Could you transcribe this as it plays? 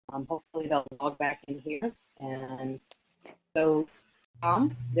Hopefully they'll log back in here. And so,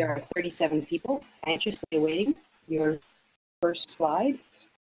 Tom, there are 37 people anxiously awaiting your first slide.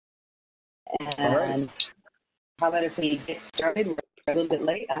 And all right. How about if we get started? We're a little bit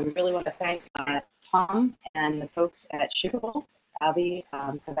late. I really want to thank Tom and the folks at Shippable, Avi,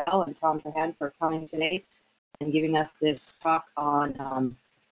 Cavale, and Tom Trahan for coming today and giving us this talk on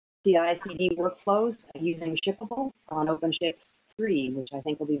CI/CD workflows using Shippable on OpenShift 3, which I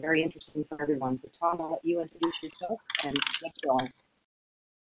think will be very interesting for everyone. So Tom, I'll let you introduce yourself and get going.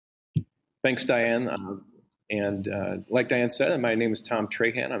 Thanks, Diane. Like Diane said, my name is Tom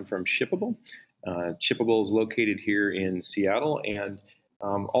Trahan. I'm from Shippable. Shippable is located here in Seattle, and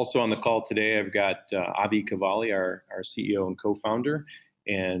also on the call today, I've got Avi Cavale, our CEO and co-founder,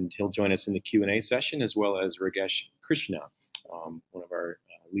 and he'll join us in the Q&A session, as well as Ragesh Krishna, one of our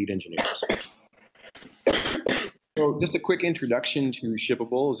lead engineers. So just a quick introduction to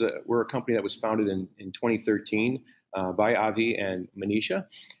Shippable. We're a company that was founded in 2013 by Avi and Manisha.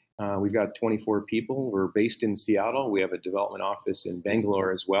 We've got 24 people. We're based in Seattle. We have a development office in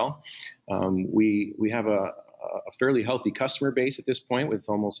Bangalore as well. We have a fairly healthy customer base at this point, with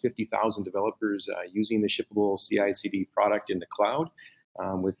almost 50,000 developers using the Shippable CI/CD product in the cloud,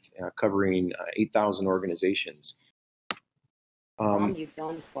 with covering 8,000 organizations. You've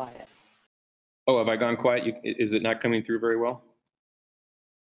gone quiet. Oh, have I gone quiet? Is it not coming through very well?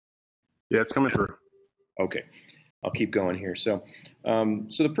 Yeah, it's coming through. Okay. I'll keep going here. So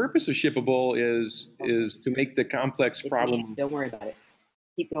the purpose of Shippable is to make the complex problem. Don't worry about it.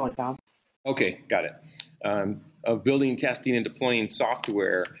 Keep going, Tom. Okay, got it. Of building, testing, and deploying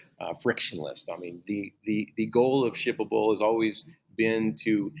software frictionless. I mean, the goal of Shippable has always been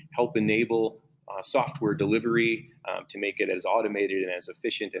to help enable software delivery, to make it as automated and as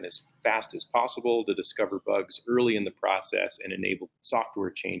efficient and as fast as possible, to discover bugs early in the process and enable software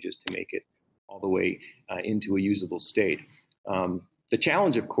changes to make it all the way into a usable state. The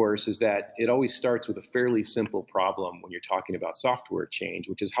challenge, of course, is that it always starts with a fairly simple problem when you're talking about software change,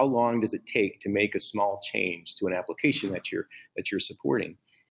 which is how long does it take to make a small change to an application that you're supporting.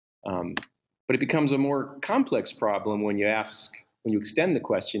 But it becomes a more complex problem when you extend the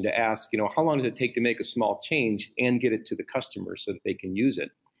question to ask, how long does it take to make a small change and get it to the customer so that they can use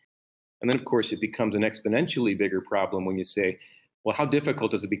it? And then, of course, it becomes an exponentially bigger problem when you say, well, how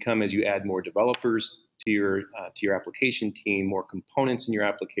difficult does it become as you add more developers to your application team, more components in your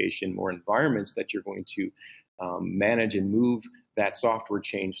application, more environments that you're going to manage and move that software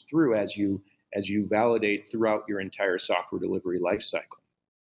change through as you validate throughout your entire software delivery lifecycle.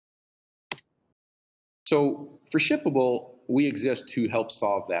 So for Shippable, we exist to help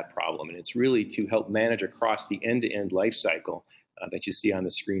solve that problem, and it's really to help manage across the end-to-end lifecycle that you see on the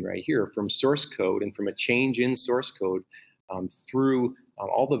screen right here, from source code and from a change in source code through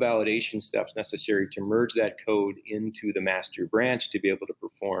all the validation steps necessary to merge that code into the master branch to be able to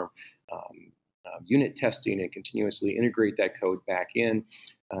perform unit testing and continuously integrate that code back in,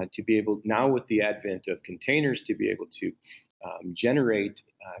 to be able, now with the advent of containers, to be able to generate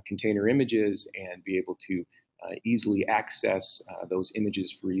container images and be able to easily access those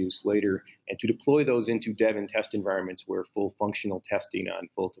images for use later, and to deploy those into dev and test environments where full functional testing on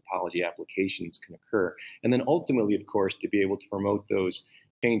full topology applications can occur. And then ultimately, of course, to be able to promote those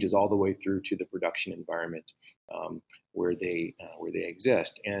changes all the way through to the production environment where they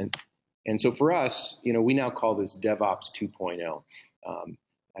exist. And so for us, we now call this DevOps 2.0.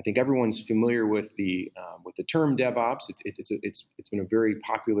 I think everyone's familiar with the term DevOps. It's been a very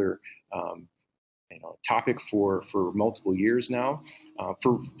popular topic for multiple years now,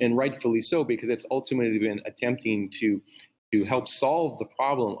 and rightfully so, because it's ultimately been attempting to help solve the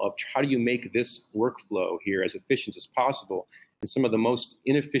problem of how do you make this workflow here as efficient as possible. And some of the most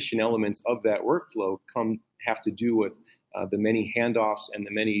inefficient elements of that workflow have to do with the many handoffs and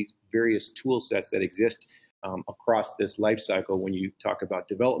the many various tool sets that exist across this lifecycle. When you talk about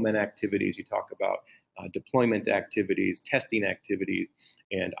development activities, you talk about deployment activities, testing activities,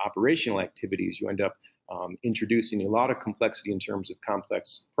 and operational activities, you end up introducing a lot of complexity in terms of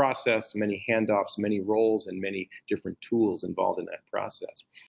complex process, many handoffs, many roles, and many different tools involved in that process.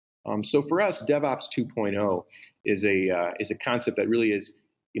 So for us, DevOps 2.0 is a concept that really is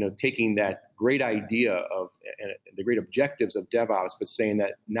taking that great idea of the great objectives of DevOps, but saying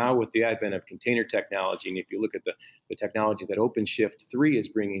that now with the advent of container technology, and if you look at the technologies that OpenShift 3 is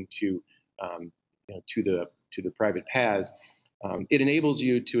bringing to the private paths, it enables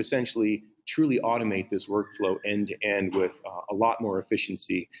you to essentially truly automate this workflow end to end with a lot more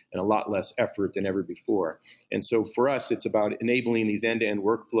efficiency and a lot less effort than ever before. And so for us, it's about enabling these end-to-end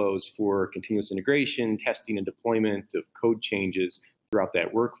workflows for continuous integration, testing, and deployment of code changes throughout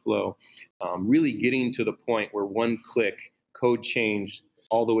that workflow, really getting to the point where one click code change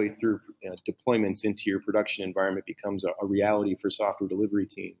all the way through deployments into your production environment becomes a reality for software delivery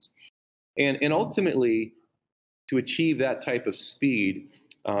teams. And ultimately, to achieve that type of speed,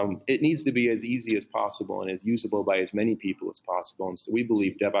 it needs to be as easy as possible and as usable by as many people as possible. And so we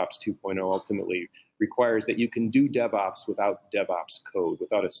believe DevOps 2.0 ultimately requires that you can do DevOps without DevOps code,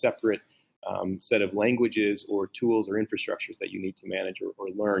 without a separate set of languages or tools or infrastructures that you need to manage or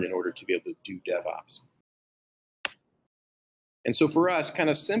learn in order to be able to do DevOps. And so for us, kind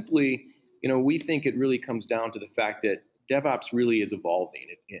of simply, we think it really comes down to the fact that DevOps really is evolving.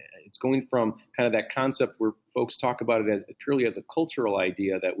 It's going from kind of that concept where folks talk about it as purely as a cultural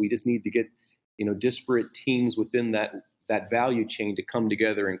idea that we just need to get, disparate teams within that value chain to come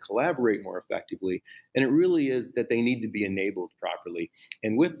together and collaborate more effectively. And it really is that they need to be enabled properly.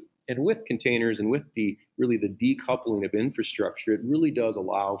 And with containers and with the decoupling of infrastructure, it really does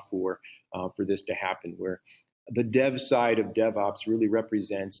allow for this to happen, where the dev side of DevOps really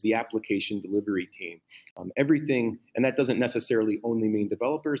represents the application delivery team. Everything, and that doesn't necessarily only mean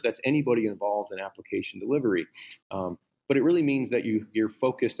developers, that's anybody involved in application delivery. But it really means that you're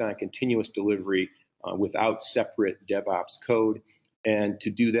focused on continuous delivery without separate DevOps code. And to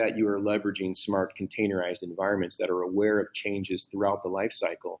do that, you are leveraging smart containerized environments that are aware of changes throughout the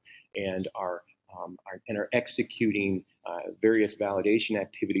lifecycle and are executing various validation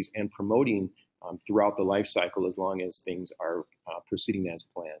activities and promoting throughout the life cycle as long as things are proceeding as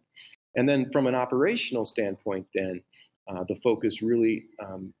planned. And then from an operational standpoint, then the focus really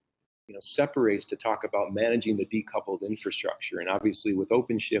separates to talk about managing the decoupled infrastructure. And obviously with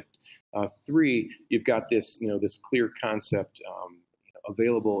OpenShift 3, you've got this, this clear concept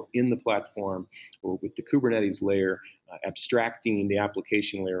available in the platform with the Kubernetes layer, abstracting the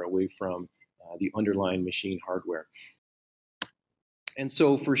application layer away from the underlying machine hardware. And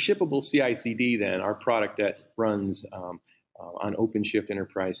so for Shippable CI/CD, then, our product that runs on OpenShift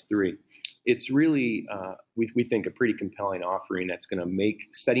Enterprise 3, it's really, we think, a pretty compelling offering that's going to make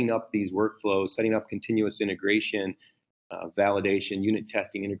setting up these workflows, setting up continuous integration, validation, unit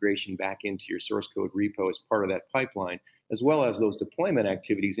testing, integration back into your source code repo as part of that pipeline, as well as those deployment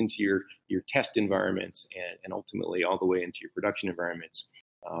activities into your test environments and ultimately all the way into your production environments.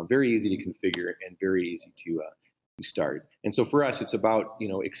 Very easy to configure and very easy to start. And so for us, it's about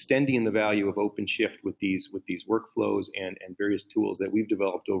extending the value of OpenShift with these workflows and various tools that we've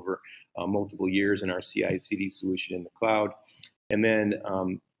developed over multiple years in our CI/CD solution in the cloud, and then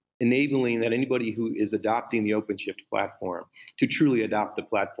enabling that anybody who is adopting the OpenShift platform to truly adopt the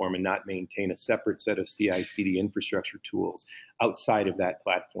platform and not maintain a separate set of CI/CD infrastructure tools outside of that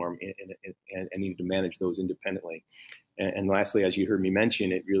platform and need to manage those independently. And lastly, as you heard me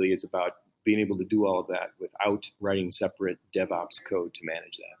mention, it really is about being able to do all of that without writing separate DevOps code to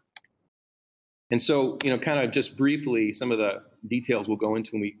manage that. And so, kind of just briefly, some of the details we'll go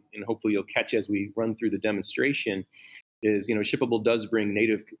into and hopefully you'll catch as we run through the demonstration is, Shippable does bring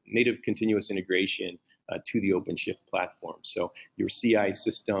native continuous integration to the OpenShift platform. So your CI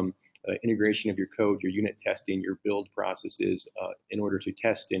system, integration of your code, your unit testing, your build processes in order to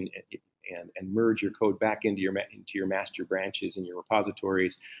test and merge your code back into your master branches and your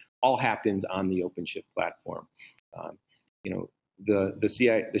repositories, all happens on the OpenShift platform. The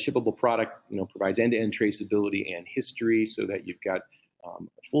Shippable product, provides end-to-end traceability and history so that you've got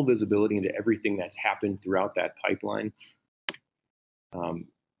full visibility into everything that's happened throughout that pipeline.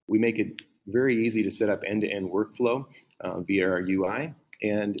 We make it very easy to set up end-to-end workflow via our UI,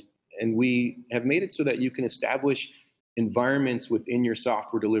 and we have made it so that you can establish environments within your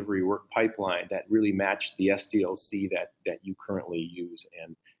software delivery work pipeline that really match the SDLC that you currently use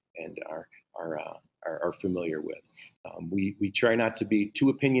and are familiar with. We try not to be too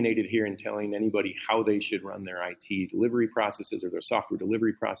opinionated here in telling anybody how they should run their IT delivery processes or their software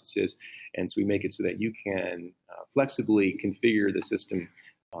delivery processes, and so we make it so that you can flexibly configure the system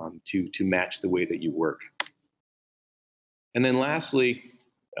to match the way that you work. And then lastly,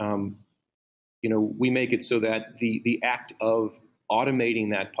 we make it so that the act of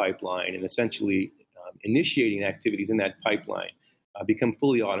automating that pipeline and essentially initiating activities in that pipeline become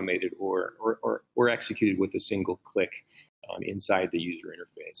fully automated or executed with a single click inside the user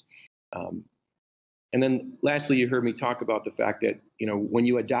interface. And then lastly, you heard me talk about the fact that when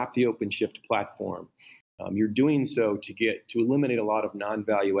you adopt the OpenShift platform, you're doing so to eliminate a lot of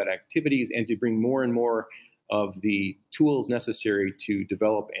non-value-add activities and to bring more and more of the tools necessary to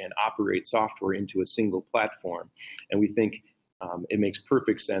develop and operate software into a single platform. And we think it makes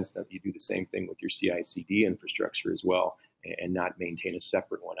perfect sense that you do the same thing with your CI/CD infrastructure as well, and not maintain a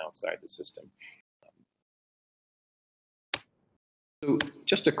separate one outside the system. So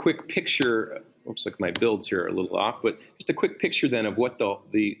just a quick picture, looks like my builds here are a little off, but just a quick picture then of what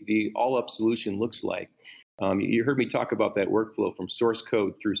the all-up solution looks like. You heard me talk about that workflow from source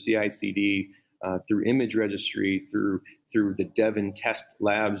code through CI/CD, through image registry, through the dev and test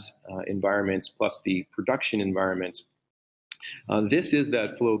labs environments, plus the production environments. This is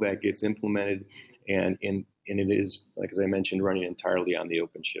that flow that gets implemented, and it is, like as I mentioned, running entirely on the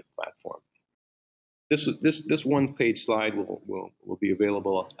OpenShift platform. This one-page slide will be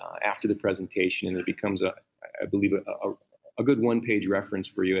available after the presentation, and it becomes I believe a good one-page reference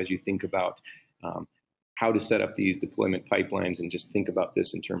for you as you think about how to set up these deployment pipelines, and just think about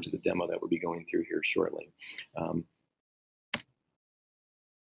this in terms of the demo that we'll be going through here shortly.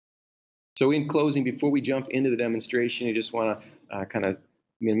 So in closing, before we jump into the demonstration, I just want to kind of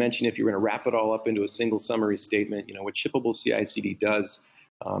mention, if you're going to wrap it all up into a single summary statement, what Shippable CI/CD does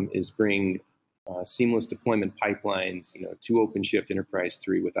is bring seamless deployment pipelines, to OpenShift Enterprise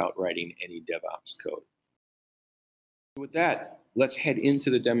 3 without writing any DevOps code. With that, let's head into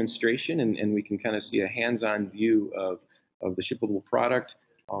the demonstration, and we can kind of see a hands-on view of the Shippable product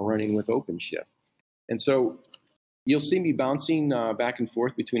running with OpenShift. And so you'll see me bouncing back and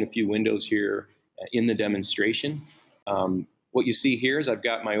forth between a few windows here in the demonstration. What you see here is I've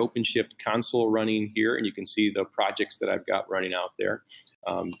got my OpenShift console running here, and you can see the projects that I've got running out there.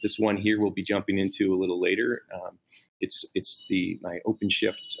 This one here we'll be jumping into a little later. It's my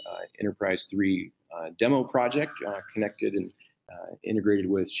OpenShift Enterprise 3 demo project connected and integrated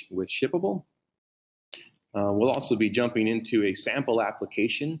with Shippable. We'll also be jumping into a sample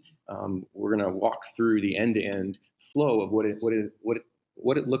application. We're going to walk through the end-to-end flow of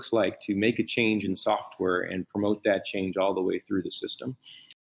what it looks like to make a change in software and promote that change all the way through the system.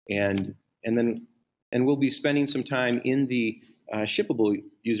 And we'll be spending some time in the Shippable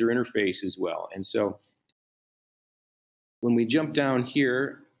user interface as well. And so when we jump down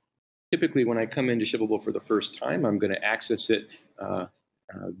here, typically when I come into Shippable for the first time, I'm going to access it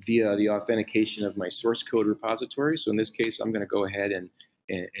via the authentication of my source code repository. So in this case, I'm going to go ahead and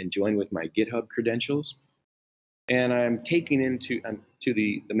join with my GitHub credentials. And I'm taken to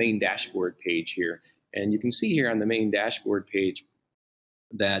the main dashboard page here. And you can see here on the main dashboard page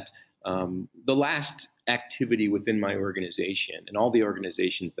that the last activity within my organization and all the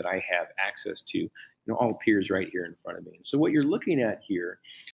organizations that I have access to, all appears right here in front of me. And so what you're looking at here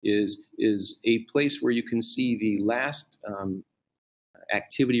is a place where you can see the last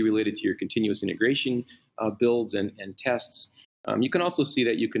activity related to your continuous integration builds and tests. You can also see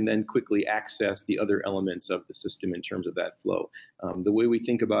that you can then quickly access the other elements of the system in terms of that flow. The way we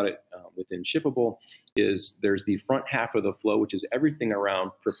think about it within Shippable is there's the front half of the flow, which is everything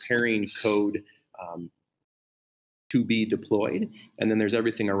around preparing code to be deployed. And then there's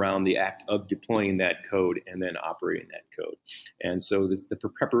everything around the act of deploying that code and then operating that code. And so the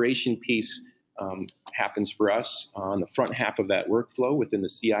preparation piece happens for us on the front half of that workflow within the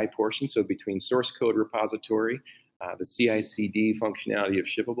CI portion. So between source code repository, the CI/CD functionality of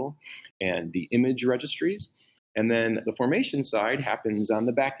Shippable, and the image registries. And then the formation side happens on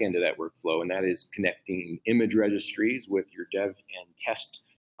the back end of that workflow, and that is connecting image registries with your dev and test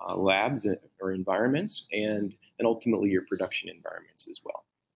labs or environments, and ultimately your production environments as well.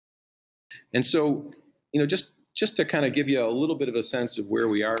 And so, just to kind of give you a little bit of a sense of where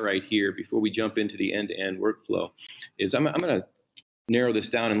we are right here before we jump into the end-to-end workflow, is I'm going to narrow this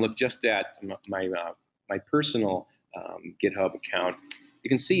down and look just at my personal GitHub account. You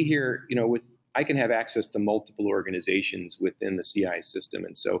can see here, I can have access to multiple organizations within the CI system.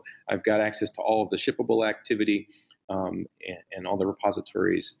 And so I've got access to all of the Shippable activity and all the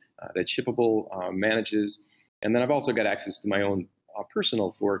repositories that Shippable manages. And then I've also got access to my own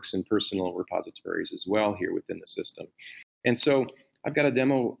personal forks and personal repositories as well here within the system. And so I've got a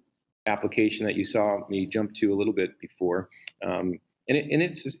demo application that you saw me jump to a little bit before. And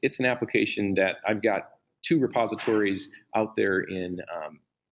it's an application that I've got two repositories out there in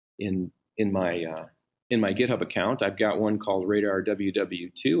my GitHub account. I've got one called Radar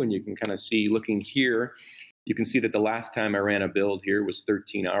WW2, and you can kind of see, looking here, you can see that the last time I ran a build here was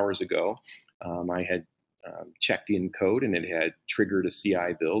 13 hours ago. I had checked in code, and it had triggered a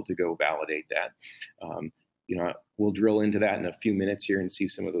CI build to go validate that. We'll drill into that in a few minutes here and see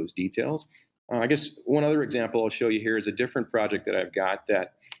some of those details. I guess one other example I'll show you here is a different project that I've got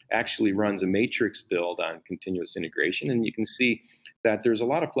that actually runs a matrix build on continuous integration. And you can see that there's a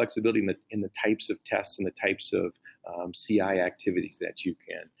lot of flexibility in the types of tests and the types of CI activities that you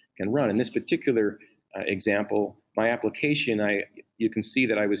can run. In this particular example, my application, you can see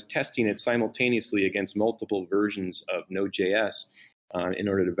that I was testing it simultaneously against multiple versions of Node.js in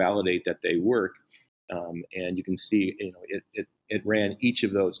order to validate that they work. and you can see, it ran each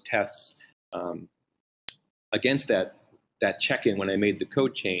of those tests against that check-in when I made the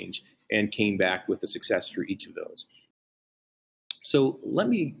code change, and came back with a success for each of those. So let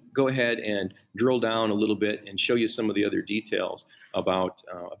me go ahead and drill down a little bit and show you some of the other details about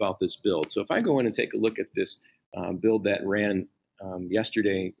this build. So if I go in and take a look at this build that ran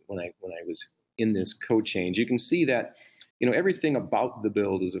yesterday when I was in this code change, you can see that everything about the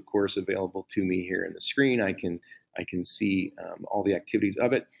build is of course available to me here in the screen. I can see all the activities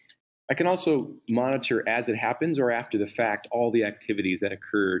of it. I can also monitor as it happens or after the fact all the activities that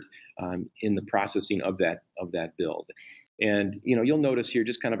occurred in the processing of that build. And you'll notice here,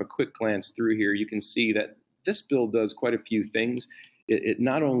 just kind of a quick glance through here, you can see that this build does quite a few things. It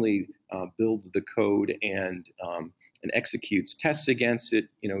not only builds the code and executes tests against it.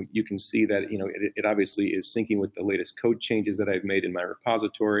 You can see that it obviously is syncing with the latest code changes that I've made in my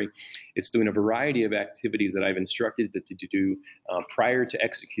repository. It's doing a variety of activities that I've instructed it to do prior to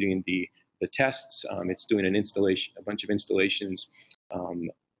executing the tests. It's doing a bunch of installations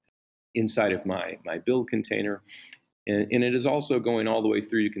inside of my build container. And it is also going all the way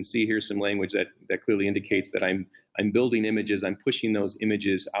through. You can see here some language that clearly indicates that I'm building images. I'm pushing those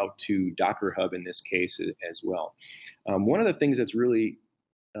images out to Docker Hub in this case as well. One of the things that's really,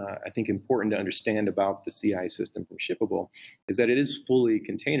 I think, important to understand about the CI system from Shippable is that it is fully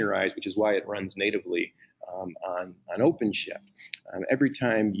containerized, which is why it runs natively on OpenShift. Every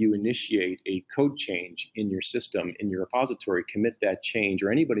time you initiate a code change in your system, in your repository, commit that change,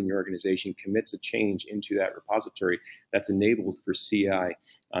 or anybody in your organization commits a change into that repository that's enabled for CI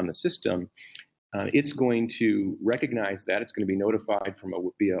on the system, it's going to recognize that. It's going to be notified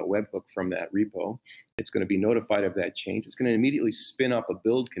via a webhook from that repo. It's going to be notified of that change. It's going to immediately spin up a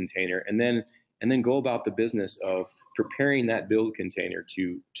build container and then go about the business of preparing that build container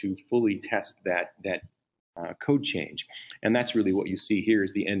to fully test that code change. And that's really what you see here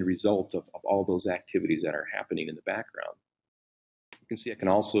is the end result of all those activities that are happening in the background. You can see I can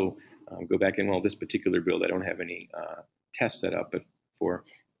also go back in, well, this particular build, I don't have any tests set up, but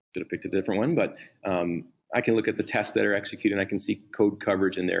should have picked a different one, but I can look at the tests that are executed, and I can see code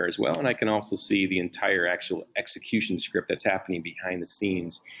coverage in there as well, and I can also see the entire actual execution script that's happening behind the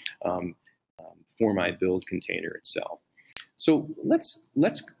scenes for my build container itself. So let's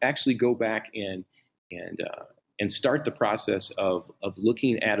actually go back and start the process of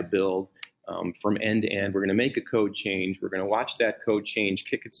looking at a build from end to end. We're going to make a code change. We're going to watch that code change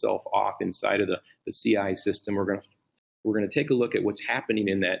kick itself off inside of the CI system. We're going to take a look at what's happening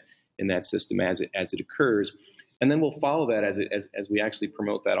in that system as it occurs, and then we'll follow that as we actually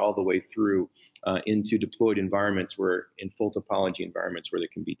promote that all the way through into deployed environments, in full topology environments where they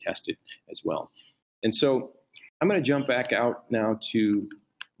can be tested as well. And so I'm going to jump back out now to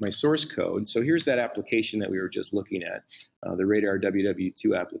my source code. So here's that application that we were just looking at, the Radar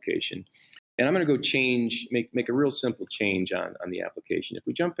WW2 application. And I'm going to go make a real simple change on the application. If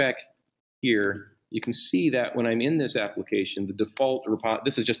we jump back here, you can see that when I'm in this application, the default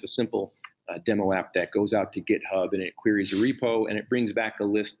this is just a simple demo app that goes out to GitHub, and it queries a repo, and it brings back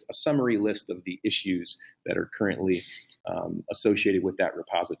a summary list of the issues that are currently associated with that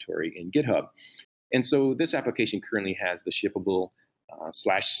repository in GitHub. And so this application currently has the Shippable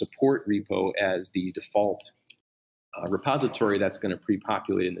 /support repo as the default repository that's going to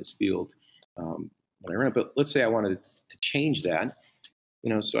pre-populate in this field when I run it. But let's say I wanted to change that.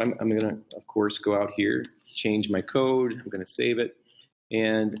 So I'm going to, of course, go out here, change my code. I'm going to save it,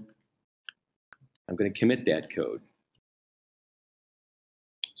 and I'm going to commit that code.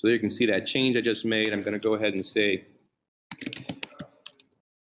 So there you can see that change I just made. I'm going to go ahead and say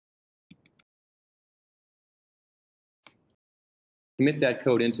commit that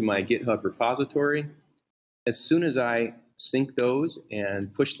code into my GitHub repository. As soon as I sync those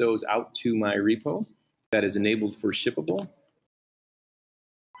and push those out to my repo that is enabled for Shippable,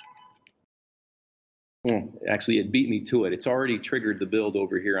 actually, it beat me to it. It's already triggered the build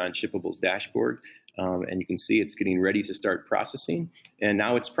over here on Shippable's dashboard, and you can see it's getting ready to start processing, and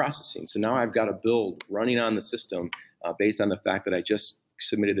now it's processing. So now I've got a build running on the system based on the fact that I just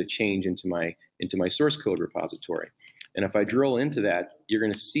submitted a change into my source code repository. And if I drill into that, you're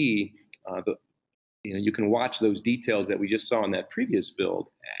going to see you can watch those details that we just saw in that previous build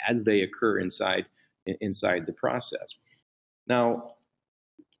as they occur inside the process. Now,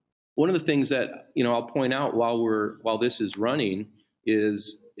 one of the things that I'll point out while this is running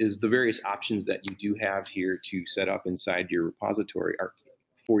is the various options that you do have here to set up inside your repository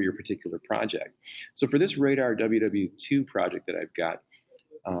for your particular project. So for this Radar WW2 project that I've got,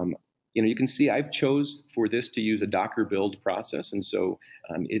 you can see I've chose for this to use a Docker build process, and so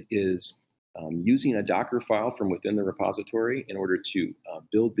it is using a Docker file from within the repository in order to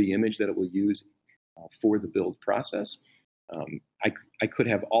build the image that it will use for the build process. I could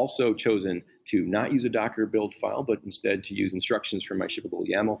have also chosen to not use a Docker build file, but instead to use instructions from my shippable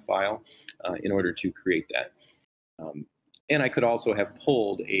YAML file in order to create that. And I could also have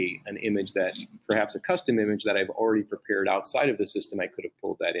pulled an image that, perhaps a custom image that I've already prepared outside of the system. I could have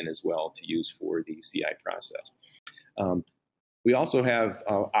pulled that in as well to use for the CI process. We also have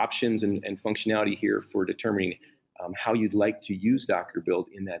options and functionality here for determining how you'd like to use Docker build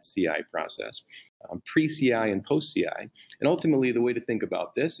in that CI process, pre-CI and post-CI. And ultimately, the way to think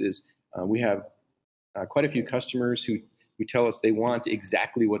about this is we have quite a few customers who tell us they want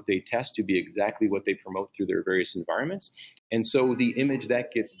exactly what they test to be exactly what they promote through their various environments. And so the image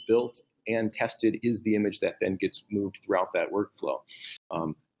that gets built and tested is the image that then gets moved throughout that workflow.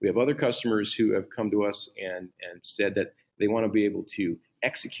 We have other customers who have come to us and said that they want to be able to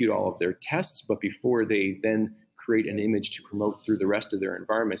execute all of their tests, but before they then create an image to promote through the rest of their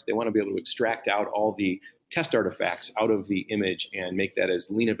environments, they want to be able to extract out all the test artifacts out of the image and make that as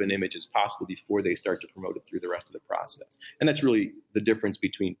lean of an image as possible before they start to promote it through the rest of the process. And that's really the difference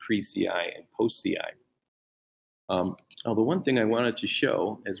between pre-CI and post-CI. The one thing I wanted to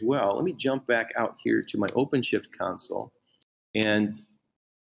show as well, let me jump back out here to my OpenShift console, and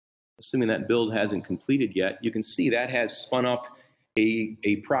assuming that build hasn't completed yet, you can see that has spun up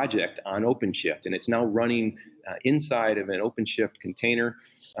a project on OpenShift, and it's now running inside of an OpenShift container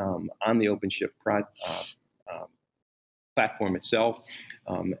on the OpenShift platform itself.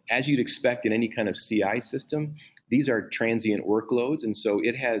 As you'd expect in any kind of CI system, these are transient workloads, and so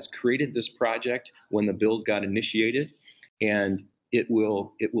it has created this project when the build got initiated, and it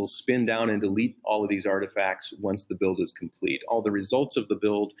will spin down and delete all of these artifacts once the build is complete. All the results of the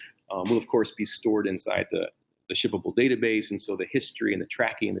build will, of course, be stored inside the shippable database, and so the history and the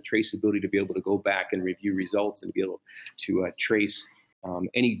tracking and the traceability to be able to go back and review results and to be able to trace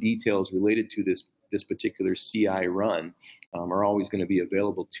any details related to this particular CI run are always going to be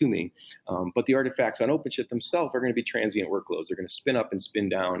available to me. But the artifacts on OpenShift themselves are going to be transient workloads. They're going to spin up and spin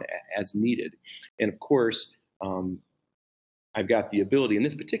down as needed. And of course, I've got the ability, in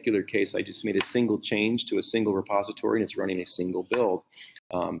this particular case, I just made a single change to a single repository and it's running a single build.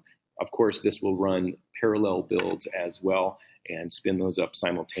 Of course, this will run parallel builds as well and spin those up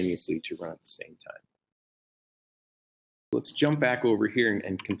simultaneously to run at the same time. Let's jump back over here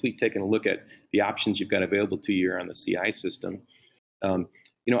and complete taking a look at the options you've got available to you on the CI system.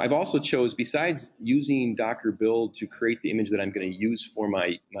 I've also chose, besides using Docker build to create the image that I'm going to use for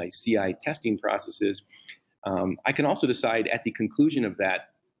my CI testing processes, I can also decide at the conclusion of that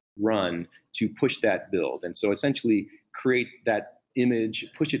run to push that build. And so essentially create that image,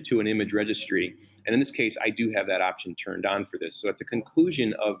 push it to an image registry. And in this case, I do have that option turned on for this. So at the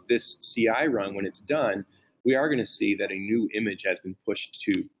conclusion of this CI run, when it's done, we are going to see that a new image has been pushed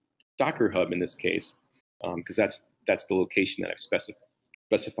to Docker Hub in this case, because that's the location that I've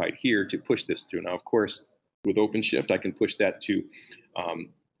specified here to push this through. Now, of course, with OpenShift, I can push that to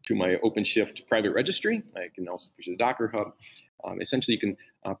my OpenShift private registry. I can also push it to Docker Hub. Essentially, you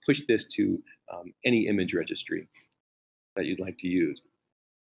can push this to any image registry that you'd like to use.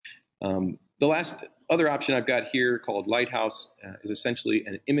 The last other option I've got here, called Lighthouse, is essentially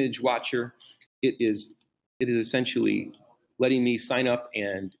an image watcher. It is essentially letting me sign up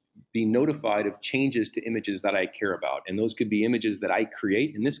and be notified of changes to images that I care about. And those could be images that I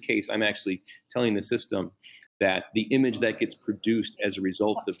create. In this case, I'm actually telling the system that the image that gets produced as a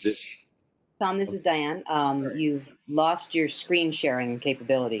result of this. Tom, this is Diane. You've lost your screen sharing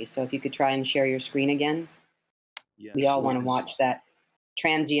capability. So if you could try and share your screen again. Yes, we all want to watch that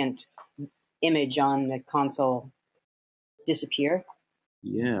transient image on the console disappear.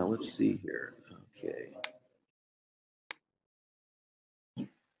 Yeah, let's see here. Okay.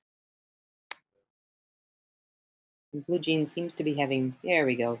 Blue Jean seems to be having, there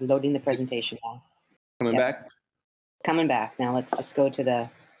we go, loading the presentation now. Coming back? Coming back. Now let's just go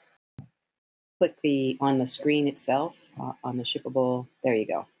to click on the screen itself, on the shippable. There you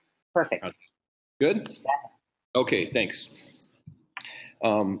go. Perfect. Good? Okay, thanks.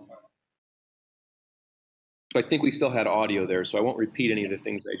 So I think we still had audio there, so I won't repeat any of the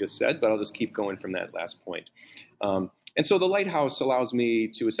things I just said, but I'll just keep going from that last point. And so the Lighthouse allows me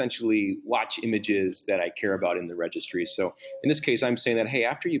to essentially watch images that I care about in the registry. So in this case, I'm saying that, hey,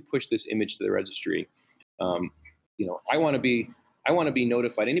 after you push this image to the registry, I want to be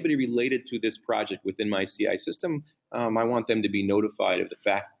notified. Anybody related to this project within my CI system, I want them to be notified of the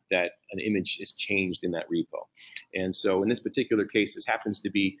fact that an image is changed in that repo. And so in this particular case, this happens to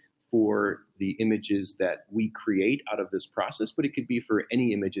be for the images that we create out of this process, but it could be for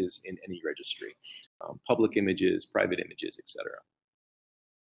any images in any registry, public images, private images, etc.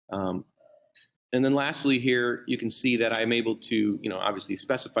 And then lastly here, you can see that I'm able to, obviously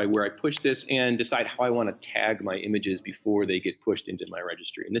specify where I push this and decide how I want to tag my images before they get pushed into my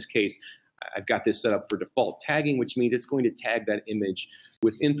registry. In this case, I've got this set up for default tagging, which means it's going to tag that image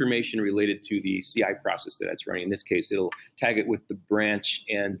with information related to the CI process that it's running. In this case, it'll tag it with the branch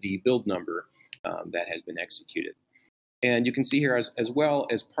and the build number that has been executed. And you can see here as well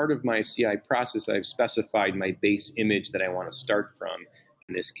as part of my CI process, I've specified my base image that I want to start from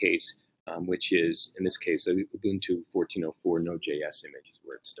in this case, which is, in this case, a Ubuntu 14.04 Node.js image is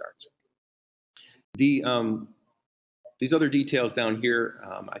where it starts. These other details down here,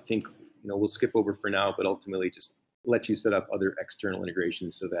 I think we'll skip over for now, but ultimately just let you set up other external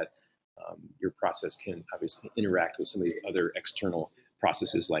integrations so that your process can obviously interact with some of the other external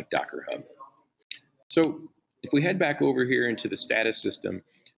processes like Docker Hub. So if we head back over here into the status system,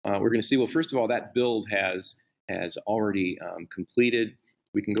 we're going to see, well, first of all, that build has already completed.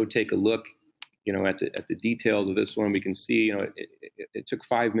 We can go take a look, at the details of this one. We can see, it took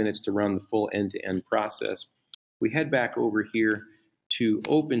 5 minutes to run the full end-to-end process. We head back over here to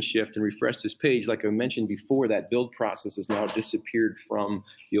OpenShift and refresh this page. Like I mentioned before, that build process has now disappeared from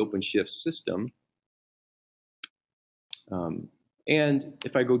the OpenShift system. And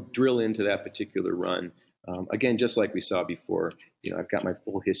if I go drill into that particular run, again, just like we saw before, I've got my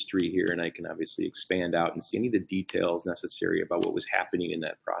full history here, and I can obviously expand out and see any of the details necessary about what was happening in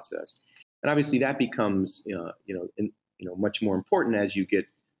that process. And obviously, that becomes, much more important as you get,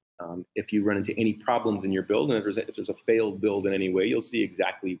 if you run into any problems in your build, and if there's a failed build in any way, you'll see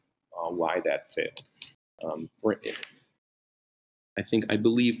exactly why that failed. I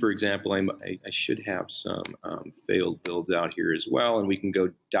believe, for example, I should have some failed builds out here as well, and we can go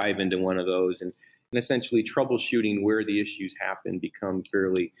dive into one of those, and essentially troubleshooting where the issues happen become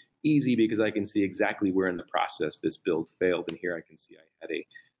fairly easy because I can see exactly where in the process this build failed, and here I can see I had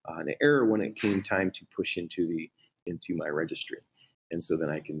an error when it came time to push into my registry. And so then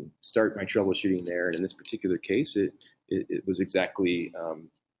I can start my troubleshooting there. And in this particular case, it was exactly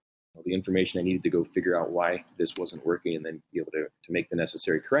the information I needed to go figure out why this wasn't working and then be able to make the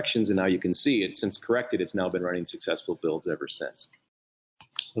necessary corrections. And now you can see it, since corrected, it's now been running successful builds ever since.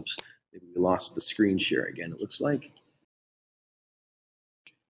 Oops, maybe we lost the screen share again, it looks like.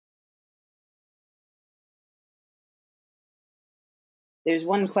 There's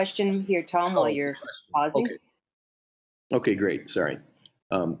one question here, Tom, while you're pausing. Okay, great. Sorry.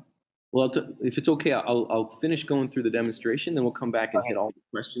 Well, if it's okay, I'll finish going through the demonstration, then we'll come back and hit all the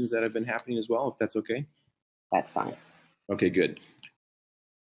questions that have been happening as well, if that's okay. That's fine. Okay, good.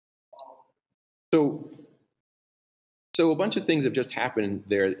 So a bunch of things have just happened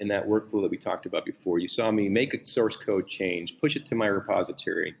there in that workflow that we talked about before. You saw me make a source code change, push it to my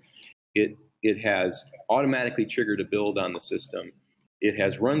repository. It has automatically triggered a build on the system. It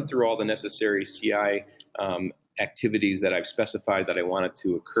has run through all the necessary CI activities that I've specified that I want it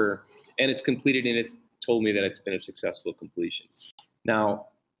to occur, and it's completed, and it's told me that it's been a successful completion. Now,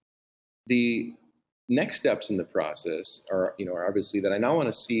 the next steps in the process are obviously that I now want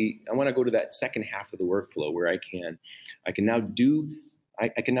to see. I want to go to that second half of the workflow where I can now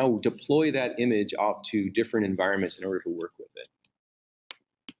deploy that image out to different environments in order to work with it.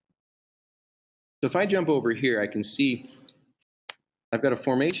 So if I jump over here, I can see I've got a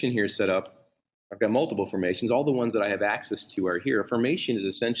formation here set up. I've got multiple formations. All the ones that I have access to are here. A formation is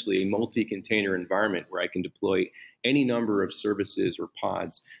essentially a multi-container environment where I can deploy any number of services or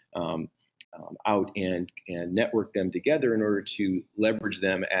pods out and network them together in order to leverage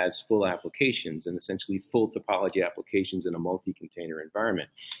them as full applications and essentially full topology applications in a multi-container environment.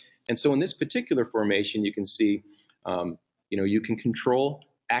 And so in this particular formation, you can see, you can control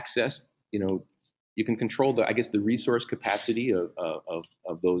access, you can control the resource capacity of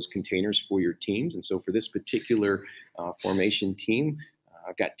those containers for your teams. And so for this particular formation team,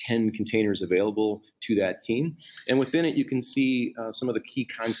 I've got 10 containers available to that team. And within it, you can see some of the key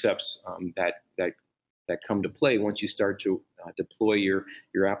concepts that come to play once you start to deploy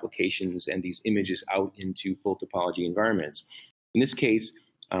your applications and these images out into full topology environments. In this case,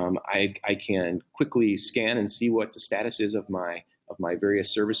 I can quickly scan and see what the status is of my various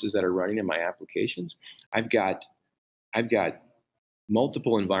services that are running in my applications. I've got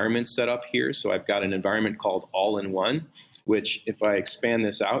multiple environments set up here. So I've got an environment called All-in-One, which if I expand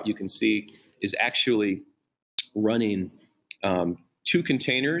this out, you can see is actually running 2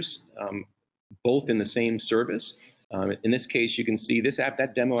 containers, both in the same service. In this case, you can see this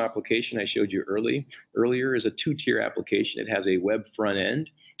that demo application I showed you earlier is a two-tier application. It has a web front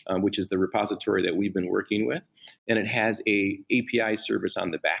end, which is the repository that we've been working with, and it has a API service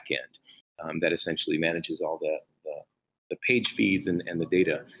on the back end that essentially manages all the page feeds and the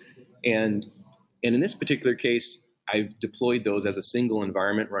data. And in this particular case, I've deployed those as a single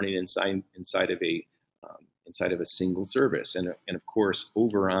environment running inside of a single service. And of course,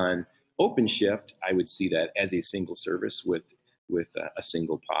 over on OpenShift, I would see that as a single service with a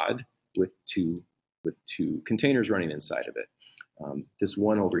single pod with two containers running inside of it. This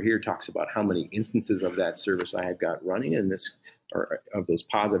one over here talks about how many instances of that service I have got running, or of those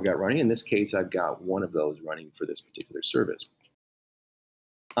pods I've got running. In this case, I've got one of those running for this particular service.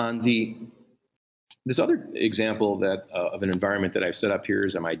 On this other example of an environment that I've set up here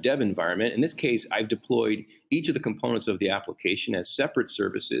is my dev environment. In this case, I've deployed each of the components of the application as separate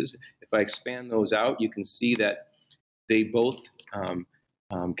services. If I expand those out, you can see that they both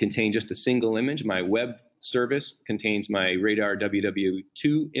contain just a single image. My web service contains my Radar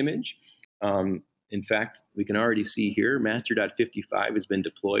WW2 image. In fact, we can already see here, master.55 has been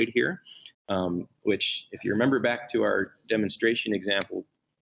deployed here, which, if you remember back to our demonstration example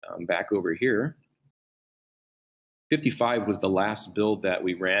back over here, 55 was the last build that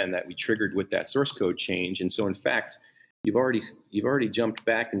we ran that we triggered with that source code change. And so, in fact, you've already jumped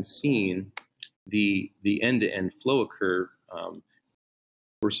back and seen the end-to-end flow occur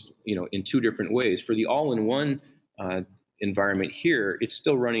in two different ways. For the all-in-one environment here, it's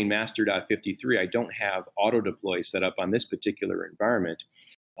still running master.53. I don't have auto deploy set up on this particular environment,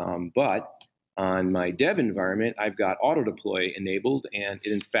 but on my dev environment, I've got auto deploy enabled, and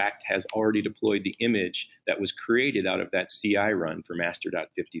it in fact has already deployed the image that was created out of that CI run for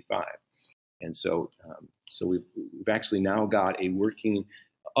master.55. And so, we've actually now got a working,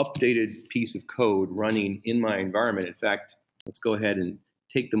 updated piece of code running in my environment. In fact, let's go ahead and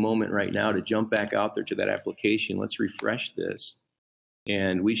take the moment right now to jump back out there to that application. Let's refresh this.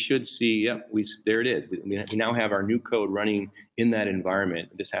 And we should see, yep, there it is. We now have our new code running in that environment.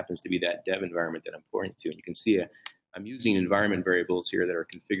 This happens to be that dev environment that I'm pointing to. And you can see I'm using environment variables here that are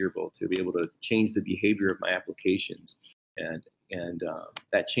configurable to be able to change the behavior of my applications. And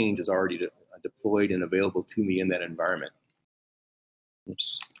that change is already deployed and available to me in that environment.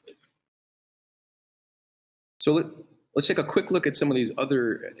 Oops. So let's take a quick look at some of these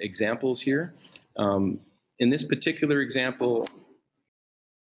other examples here. In this particular example,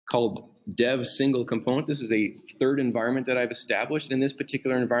 called dev single component. This is a third environment that I've established. In this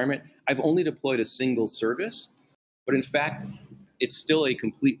particular environment, I've only deployed a single service, but in fact, it's still a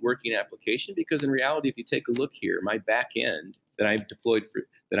complete working application, because in reality, if you take a look here, my back end that I've deployed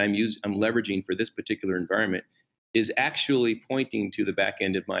I'm leveraging for this particular environment is actually pointing to the back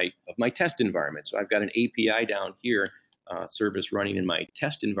end of my test environment. So I've got an API down here, service running in my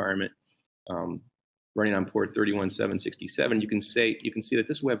test environment, running on port 31767. You can see that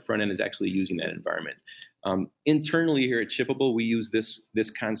this web front end is actually using that environment. Internally here at Shippable, we use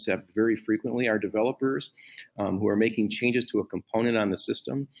this concept very frequently. Our developers who are making changes to a component on the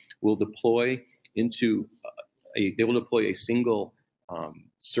system will deploy a single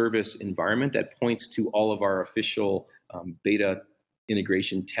service environment that points to all of our official beta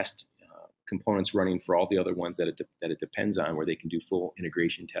integration test components running for all the other ones that it depends on, where they can do full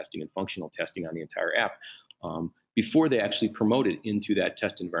integration testing and functional testing on the entire app before they actually promote it into that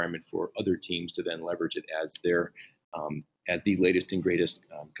test environment for other teams to then leverage it as the latest and greatest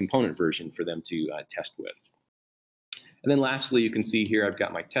component version for them to test with. And then lastly, you can see here I've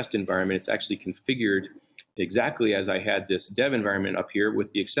got my test environment. It's actually configured exactly as I had this dev environment up here, with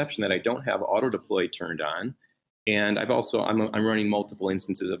the exception that I don't have auto deploy turned on. And I'm running multiple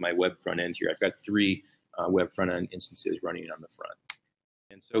instances of my web front end here. I've got 3 web front end instances running on the front.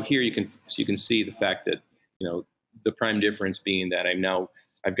 And so here you can see the fact that, the prime difference being that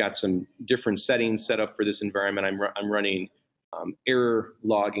I've got some different settings set up for this environment. I'm running error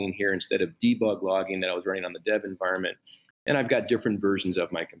logging here instead of debug logging that I was running on the dev environment. And I've got different versions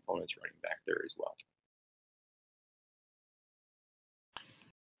of my components running back there as well.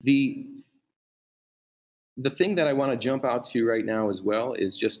 The thing that I want to jump out to right now as well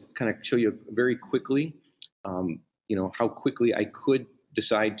is just kind of show you very quickly, how quickly I could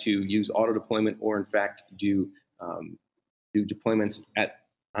decide to use auto deployment, or in fact do deployments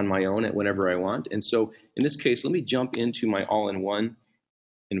on my own at whenever I want. And so in this case, let me jump into my all-in-one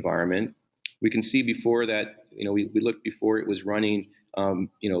environment. We can see before that, we looked before, it was running,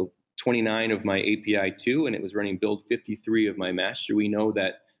 29 of my API 2, and it was running build 53 of my master. We know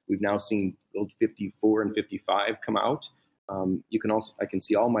that we've now seen build 54 and 55 come out. I can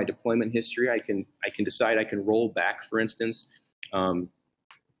see all my deployment history. I can decide I can roll back, for instance,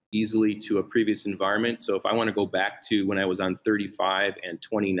 easily to a previous environment. So if I want to go back to when I was on 35 and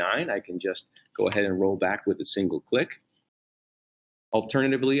 29, I can just go ahead and roll back with a single click.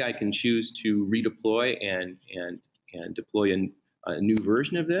 Alternatively, I can choose to redeploy and deploy a new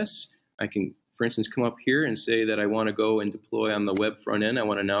version of this. I can, for instance, come up here and say that I want to go and deploy on the web front end. I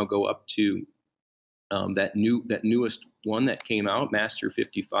want to now go up to that newest one that came out, Master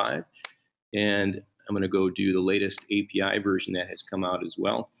 55, and I'm going to go do the latest API version that has come out as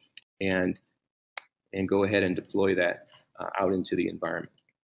well, and go ahead and deploy that out into the environment.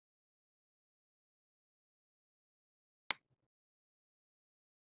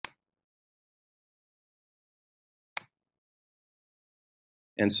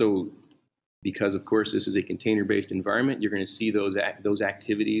 And so, because of course this is a container-based environment, you're going to see those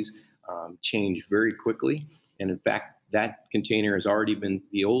activities change very quickly. And in fact, that container has already been,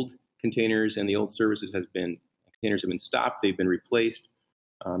 the old containers and the old services containers have been stopped, they've been replaced.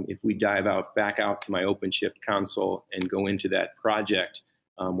 If we dive back out to my OpenShift console and go into that project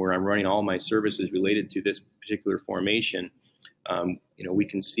where I'm running all my services related to this particular formation, we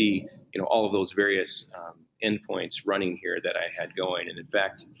can see, all of those various endpoints running here that I had going. And in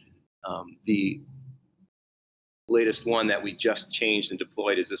fact, the latest one that we just changed and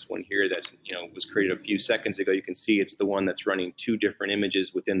deployed is this one here that was created a few seconds ago. You can see it's the one that's running two different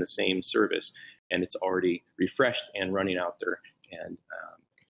images within the same service, and it's already refreshed and running out there. And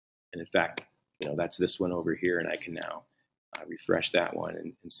in fact, that's this one over here, and I can now refresh that one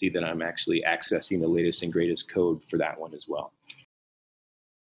and see that I'm actually accessing the latest and greatest code for that one as well.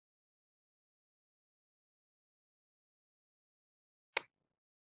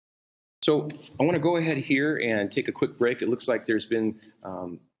 So I want to go ahead here and take a quick break. It looks like there's been a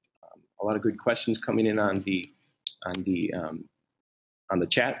lot of good questions coming in on the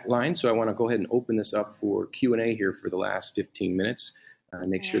chat line. So I want to go ahead and open this up for Q&A here for the last 15 minutes and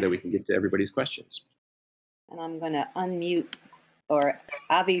make sure that we can get to everybody's questions. And I'm going to unmute, or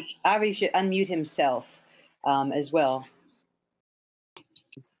Avi should unmute himself as well,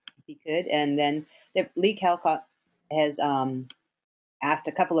 if he could. And then Lee Calcott has asked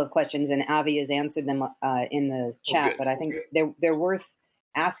a couple of questions, and Avi has answered them in the chat, but I think they're worth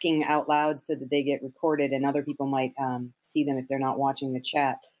asking out loud so that they get recorded and other people might see them if they're not watching the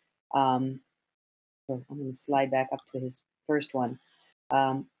chat. So I'm going to slide back up to his first one.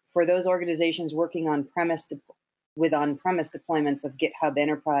 For those organizations working with on-premise deployments of GitHub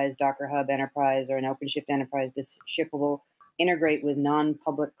Enterprise, Docker Hub Enterprise, or an OpenShift Enterprise, does Shippable integrate with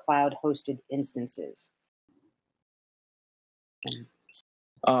non-public cloud-hosted instances?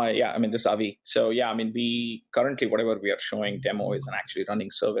 Yeah, this is Avi. So yeah, we currently, whatever we are showing demo is an actually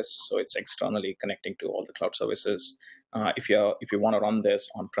running service. So it's externally connecting to all the cloud services. If you want to run this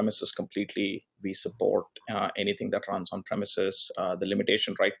on premises completely, we support anything that runs on premises. The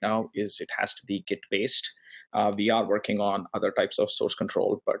limitation right now is it has to be Git based. We are working on other types of source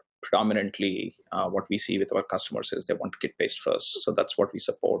control, but predominantly what we see with our customers is they want Git based first. So that's what we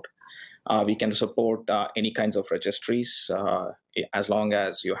support. We can support any kinds of registries as long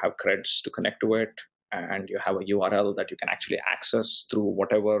as you have creds to connect to it and you have a URL that you can actually access through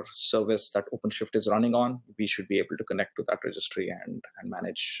whatever service that OpenShift is running on. We should be able to connect to that registry and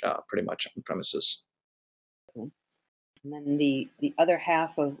manage pretty much on premises. And then the other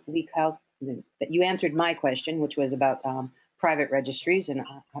half of that you answered my question, which was about private registries, and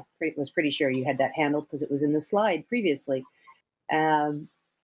I was pretty sure you had that handled because it was in the slide previously. And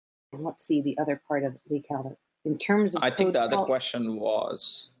let's see the other part of Lee Calvert. In terms of I think the other question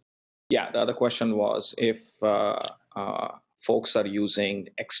was, if folks are using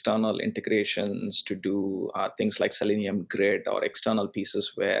external integrations to do things like Selenium Grid or external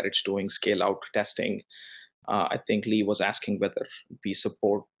pieces where it's doing scale out testing. I think Lee was asking whether we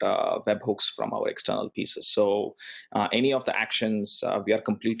support webhooks from our external pieces. So any of the actions, we are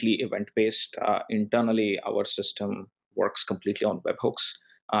completely event-based. Internally, our system works completely on webhooks.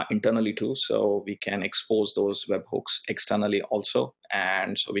 Internally too, so we can expose those webhooks externally also,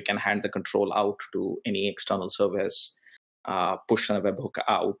 and so we can hand the control out to any external service, push a webhook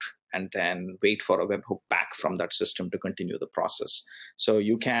out, and then wait for a webhook back from that system to continue the process. So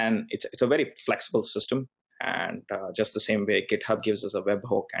you can, it's a very flexible system, and just the same way GitHub gives us a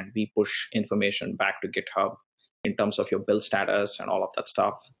webhook and we push information back to GitHub in terms of your build status and all of that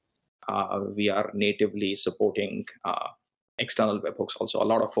stuff. We are natively supporting external webhooks also. A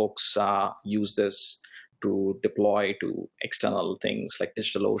lot of folks use this to deploy to external things like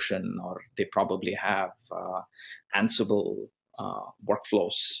DigitalOcean, or they probably have Ansible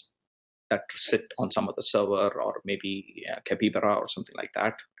workflows that sit on some other server or maybe Capybara or something like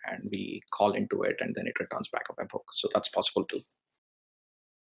that, and we call into it and then it returns back a webhook. So that's possible too.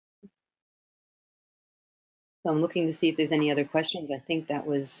 So I'm looking to see if there's any other questions. I think that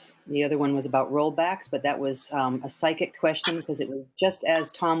was, the other one was about rollbacks, but that was a psychic question because it was just as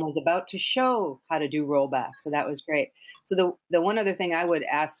Tom was about to show how to do rollback. So that was great. So the one other thing I would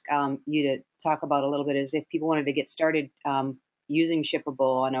ask you to talk about a little bit is if people wanted to get started using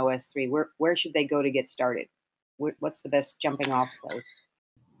Shippable on OS 3, where should they go to get started? What's the best jumping off place?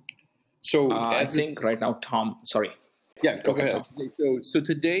 So I think right now, Tom, sorry. Yeah, go ahead. So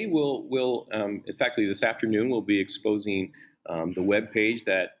today we'll effectively this afternoon we'll be exposing the web page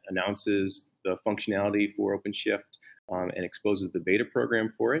that announces the functionality for OpenShift and exposes the beta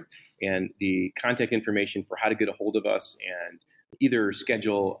program for it and the contact information for how to get a hold of us and either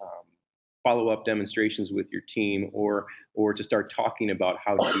schedule follow-up demonstrations with your team or to start talking about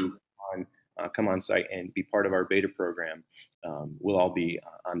how to come on site and be part of our beta program. We'll all be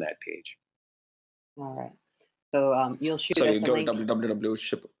on that page. All right. So you'll shoot so us you a go link. to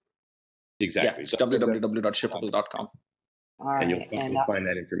www.shippable. Exactly. Yeah, it's www.shippable.com. All right. And you'll find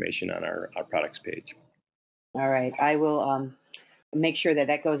that information on our products page. All right. I will make sure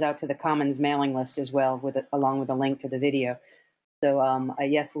that goes out to the Commons mailing list as well, along with a link to the video. So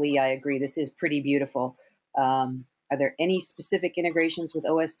yes, Lee, I agree. This is pretty beautiful. Are there any specific integrations with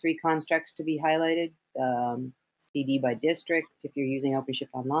OS 3 constructs to be highlighted? CD by district, if you're using OpenShift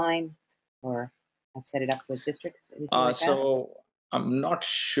Online, or I've set it up with districts. Like so I'm not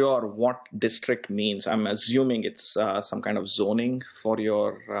sure what district means. I'm assuming it's some kind of zoning for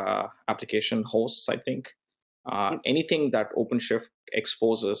your application hosts, I think. Anything that OpenShift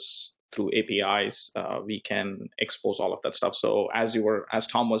exposes through APIs, we can expose all of that stuff. So as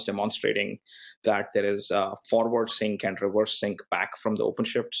Tom was demonstrating, that there is forward sync and reverse sync back from the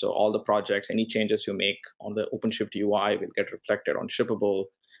OpenShift. So all the projects, any changes you make on the OpenShift UI will get reflected on Shippable.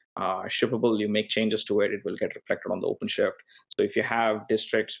 Shippable, you make changes to it, it will get reflected on the OpenShift. So if you have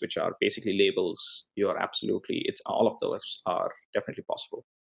districts which are basically labels, all of those are definitely possible.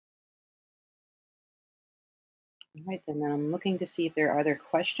 All right, then I'm looking to see if there are other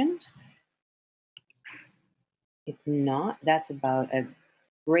questions. If not, that's about a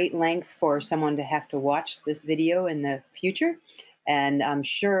great length for someone to have to watch this video in the future. And I'm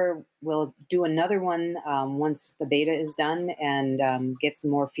sure we'll do another one once the beta is done and get some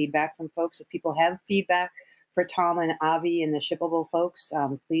more feedback from folks. If people have feedback for Tom and Avi and the Shippable folks,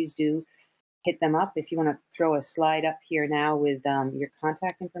 please do hit them up. If you want to throw a slide up here now with your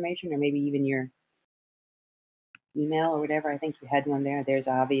contact information or maybe even your email or whatever. I think you had one there. There's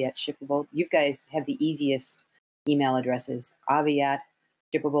Avi at Shippable. You guys have the easiest email addresses, Avi at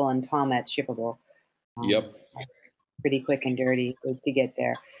Shippable and Tom at Shippable. Yep. Pretty quick and dirty to get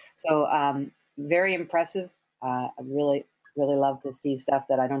there. So very impressive. I really love to see stuff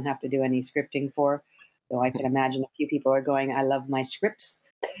that I don't have to do any scripting for. So I can imagine a few people are going, I love my scripts.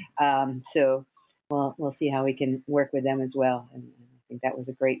 So we'll see how we can work with them as well. And I think that was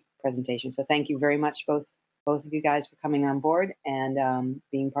a great presentation. So thank you very much, both of you guys, for coming on board and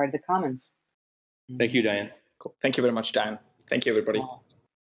being part of the Commons. Thank you, Diane. Cool. Thank you very much, Dan. Thank you, everybody.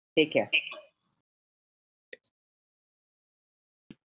 Take care.